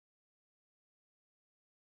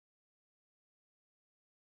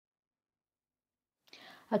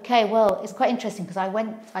Okay, well, it's quite interesting because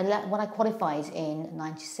when I qualified in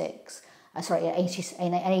 96,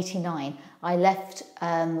 in 89, I left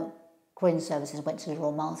Croydon Services and went to the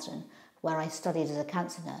Royal Marsden, where I studied as a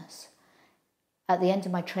cancer nurse. At the end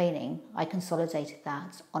of my training, I consolidated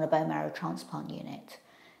that on a bone marrow transplant unit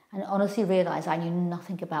and honestly realised I knew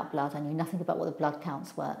nothing about blood, I knew nothing about what the blood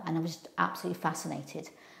counts were, and I was just absolutely fascinated.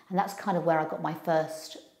 And that's kind of where I got my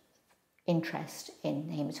first interest in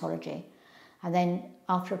haematology. And then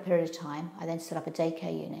after a period of time, I then set up a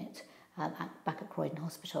daycare unit back at Croydon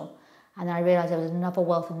Hospital. And then I realised there was another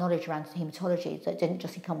wealth of knowledge around haematology that didn't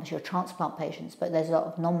just encompass your transplant patients, but there's a lot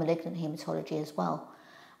of non-malignant haematology as well.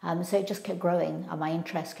 So it just kept growing, and my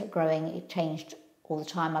interest kept growing. It changed all the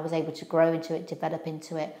time. I was able to grow into it, develop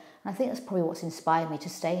into it. And I think that's probably what's inspired me to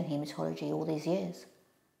stay in haematology all these years.